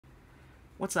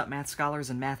What's up, math scholars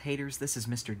and math haters? This is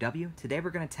Mr. W. Today we're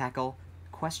going to tackle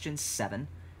question 7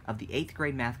 of the 8th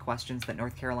grade math questions that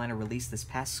North Carolina released this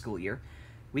past school year.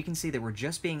 We can see that we're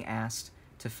just being asked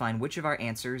to find which of our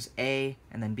answers, A,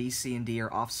 and then B, C, and D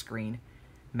are off screen,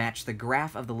 match the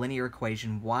graph of the linear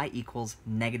equation y equals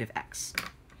negative x.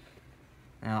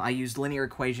 Now, I used linear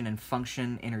equation and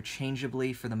function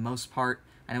interchangeably for the most part.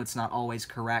 I know it's not always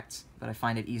correct, but I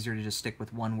find it easier to just stick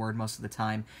with one word most of the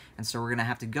time. And so we're going to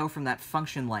have to go from that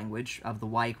function language of the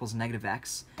y equals negative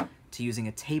x to using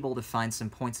a table to find some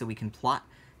points that we can plot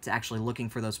to actually looking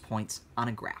for those points on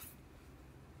a graph.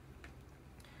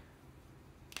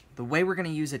 The way we're going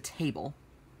to use a table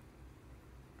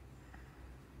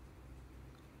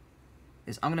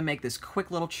is I'm going to make this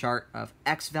quick little chart of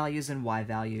x values and y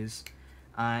values.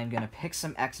 I'm going to pick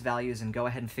some x values and go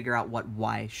ahead and figure out what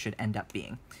y should end up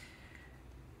being.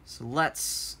 So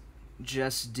let's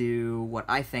just do what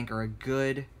I think are a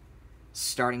good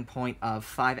starting point of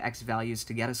 5 x values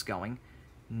to get us going.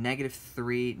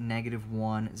 -3,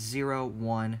 -1, 0,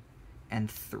 1, and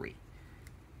 3.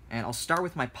 And I'll start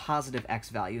with my positive x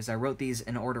values. I wrote these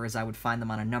in order as I would find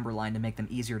them on a number line to make them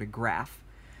easier to graph.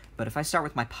 But if I start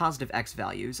with my positive x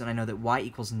values, and I know that y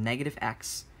equals negative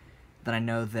x, then I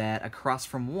know that across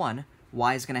from 1,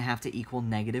 y is going to have to equal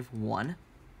 -1.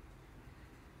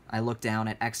 I look down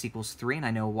at x equals 3, and I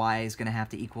know y is going to have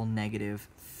to equal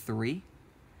 -3.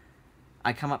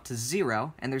 I come up to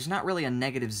 0, and there's not really a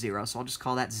 -0, so I'll just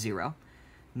call that 0.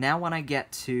 Now when I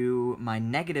get to my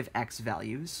negative x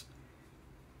values,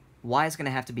 y is going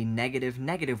to have to be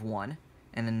 -1,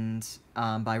 and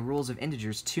by rules of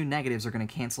integers, two negatives are going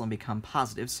to cancel and become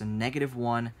positive, so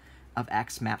 -1 of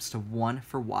x maps to 1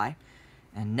 for y,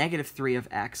 and -3 of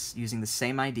x, using the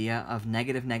same idea of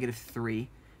 -3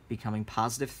 becoming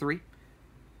 +3,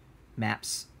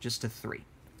 maps just to 3.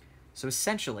 So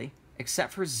essentially,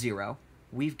 except for 0,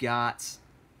 we've got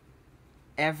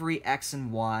every x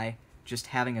and y just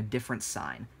having a different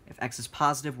sign. If x is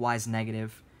positive, y is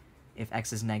negative. If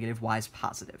x is negative, y is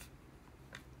positive.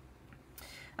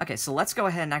 Okay, so let's go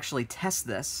ahead and actually test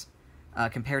this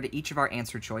compared to each of our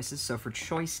answer choices. So for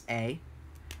choice A,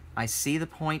 I see the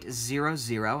point 0,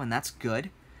 0, and that's good.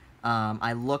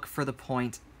 I look for the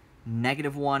point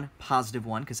 -1,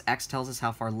 +1, because x tells us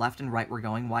how far left and right we're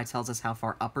going, y tells us how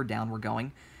far up or down we're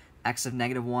going. X of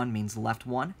 -1 means left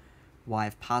 1, y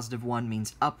of +1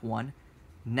 means up 1,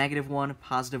 -1,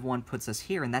 +1 puts us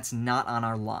here, and that's not on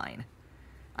our line.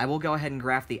 I will go ahead and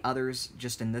graph the others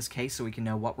just in this case so we can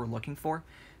know what we're looking for.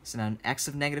 So now x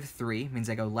of -3 means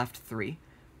I go left 3,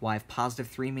 y of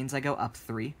 +3 means I go up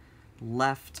 3,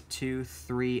 left 2,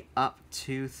 3, up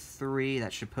 2, 3,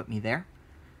 that should put me there.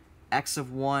 X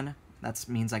of 1, that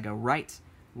means I go right,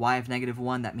 y of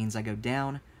 -1, that means I go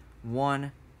down,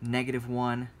 1,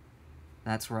 -1,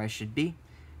 that's where I should be.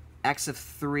 X of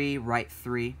 3, right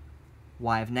 3,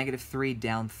 y of -3,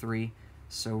 down 3,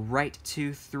 so right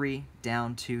 2, 3,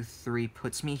 down 2, 3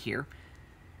 puts me here.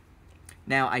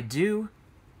 Now, I do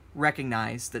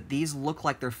recognize that these look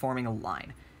like they're forming a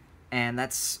line, and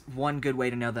that's one good way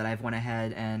to know that I've went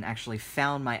ahead and actually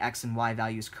found my x and y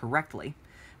values correctly,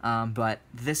 but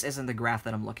this isn't the graph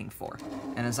that I'm looking for.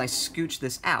 And as I scooch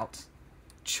this out,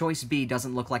 choice B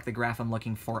doesn't look like the graph I'm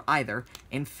looking for either.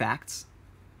 In fact,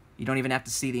 you don't even have to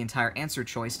see the entire answer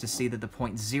choice to see that the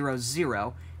point 0,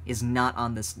 0 is not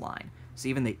on this line. So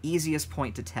even the easiest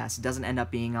point to test doesn't end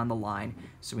up being on the line,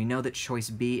 so we know that choice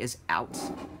B is out.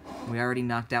 We already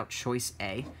knocked out choice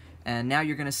A, and now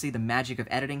you're going to see the magic of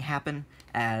editing happen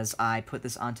as I put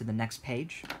this onto the next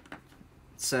page.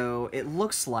 So it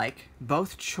looks like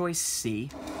both choice C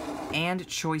and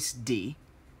choice D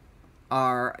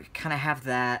are kind of have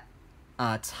that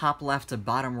top left to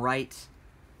bottom right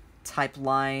type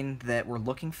line that we're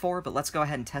looking for, but let's go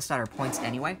ahead and test out our points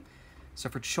anyway. So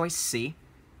for choice C,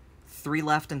 3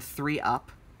 left and 3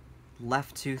 up,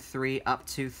 left 2, 3, up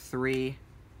 2, 3.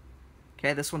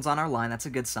 Okay, this one's on our line, that's a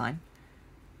good sign.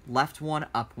 Left 1,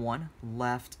 up 1,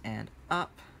 left and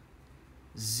up.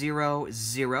 0,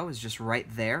 0 is just right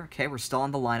there. Okay, we're still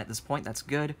on the line at this point, that's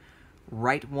good.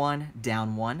 Right 1,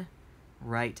 down 1.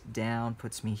 Right, down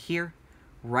puts me here.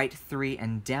 Right 3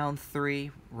 and down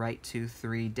 3. Right 2,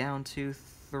 3, down 2,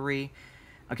 3.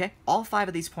 Okay, all 5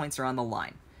 of these points are on the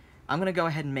line. I'm going to go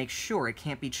ahead and make sure it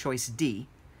can't be choice D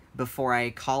before I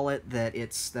call it that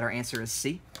our answer is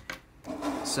C.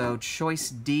 So choice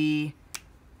D,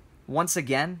 once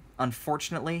again,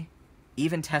 unfortunately,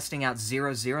 even testing out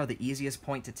 0, 0, the easiest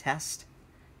point to test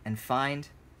and find,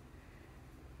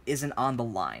 isn't on the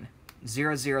line.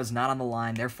 0, 0 is not on the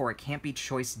line, therefore it can't be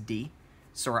choice D.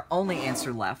 So our only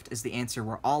answer left is the answer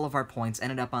where all of our points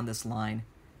ended up on this line,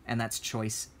 and that's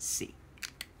choice C.